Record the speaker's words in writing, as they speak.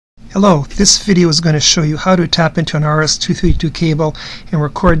Hello, this video is going to show you how to tap into an RS-232 cable and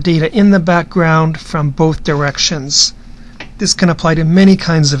record data in the background from both directions. This can apply to many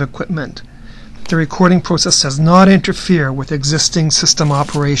kinds of equipment. The recording process does not interfere with existing system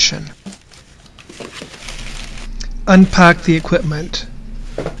operation. Unpack the equipment.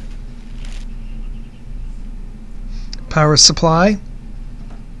 Power supply.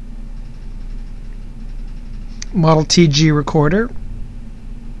 Model TG recorder.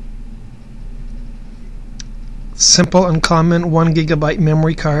 Simple uncommon 1 GB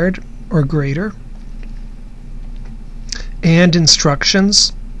memory card or greater, and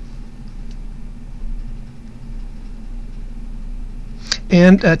instructions,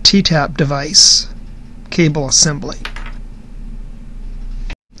 and a T-tap device, cable assembly.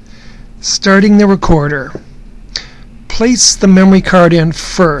 Starting the recorder, place the memory card in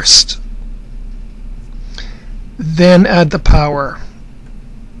first, then add the power.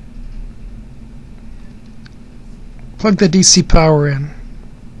 Plug the DC power in,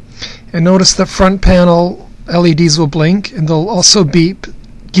 and notice the front panel LEDs will blink and they'll also beep,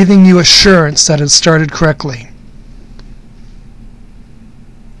 giving you assurance that it's started correctly.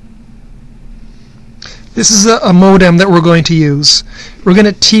 This is a modem that we're going to use. We're going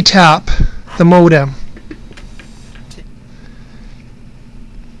to T-tap the modem.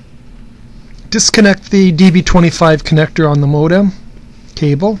 Disconnect the DB25 connector on the modem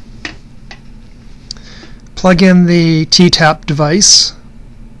cable. Plug in the T-tap device.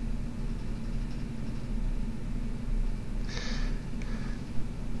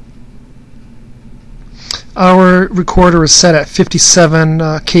 Our recorder is set at 57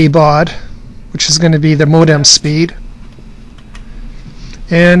 kbaud, which is going to be the modem speed.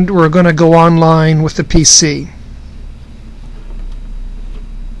 And we're going to go online with the PC.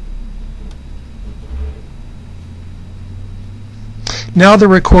 Now the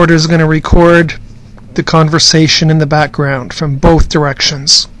recorder is going to record the conversation in the background from both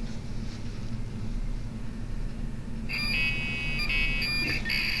directions.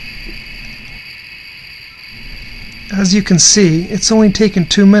 As you can see, it's only taken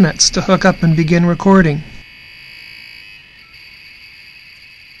 2 minutes to hook up and begin recording.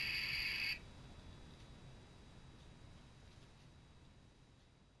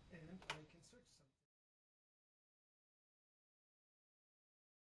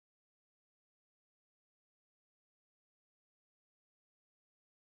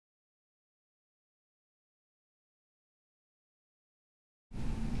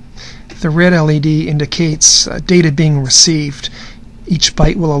 The red LED indicates data being received. Each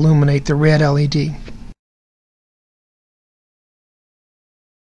byte will illuminate the red LED.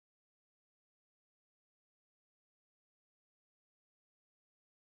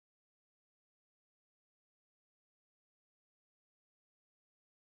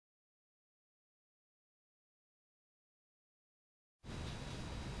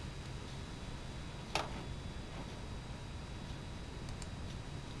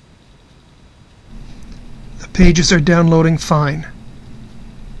 Pages are downloading fine.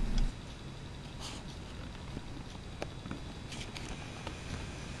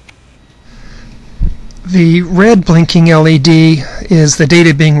 The red blinking LED is the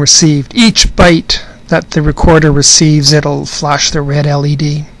data being received. Each byte that the recorder receives, it'll flash the red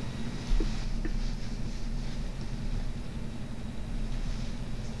LED.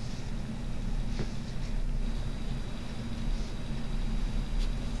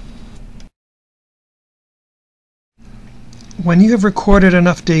 When you have recorded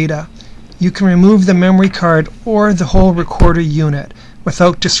enough data, you can remove the memory card or the whole recorder unit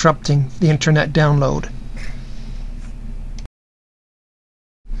without disrupting the internet download.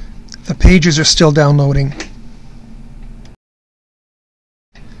 The pages are still downloading.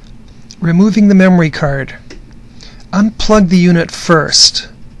 Removing the memory card. Unplug the unit first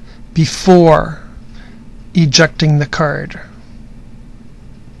before ejecting the card.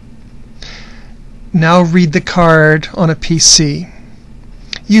 Now read the card on a PC.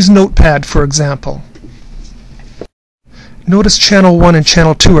 Use Notepad, for example. Notice channel 1 and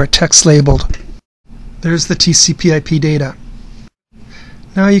channel 2 are text labeled. There's the TCP/IP data.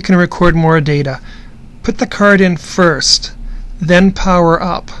 Now you can record more data. Put the card in first, then power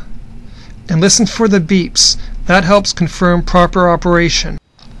up, and listen for the beeps. That helps confirm proper operation.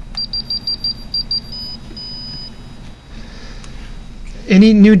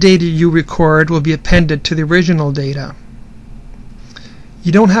 Any new data you record will be appended to the original data.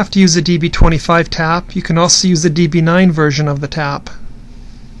 You don't have to use the DB25 tap. You can also use the DB9 version of the tap.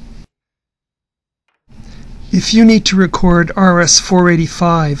 If you need to record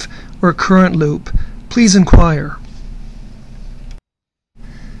RS-485 or current loop, please inquire.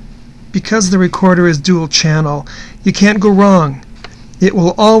 Because the recorder is dual channel, you can't go wrong. It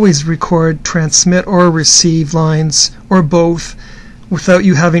will always record transmit or receive lines, or both, without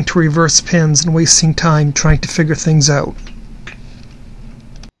you having to reverse pins and wasting time trying to figure things out.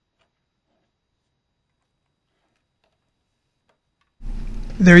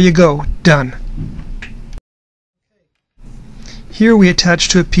 There you go, done. Here we attach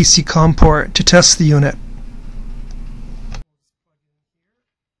to a PC COM port to test the unit.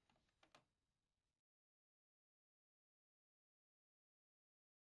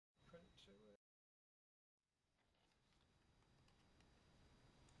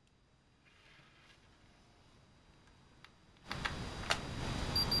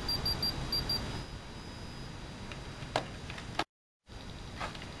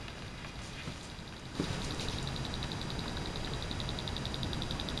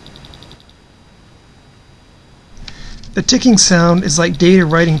 The ticking sound is like data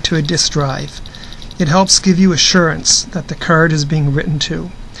writing to a disk drive. It helps give you assurance that the card is being written to.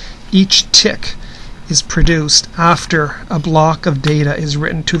 Each tick is produced after a block of data is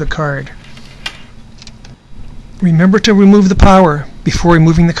written to the card. Remember to remove the power before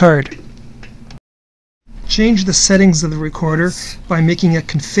removing the card. Change the settings of the recorder by making a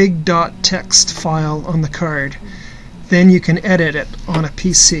config.txt file on the card. Then you can edit it on a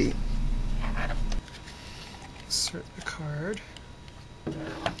PC. Insert the card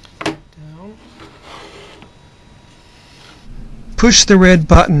down. Push the red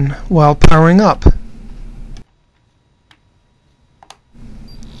button while powering up.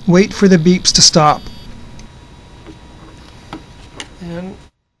 Wait for the beeps to stop. And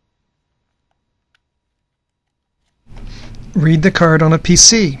read the card on a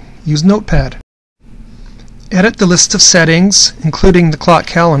PC. Use Notepad. Edit the list of settings, including the clock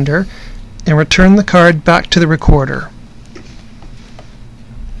calendar, and return the card back to the recorder.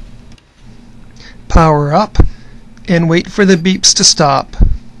 Power up and wait for the beeps to stop.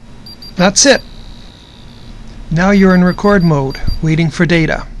 That's it. Now you're in record mode, waiting for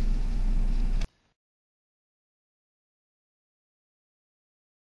data.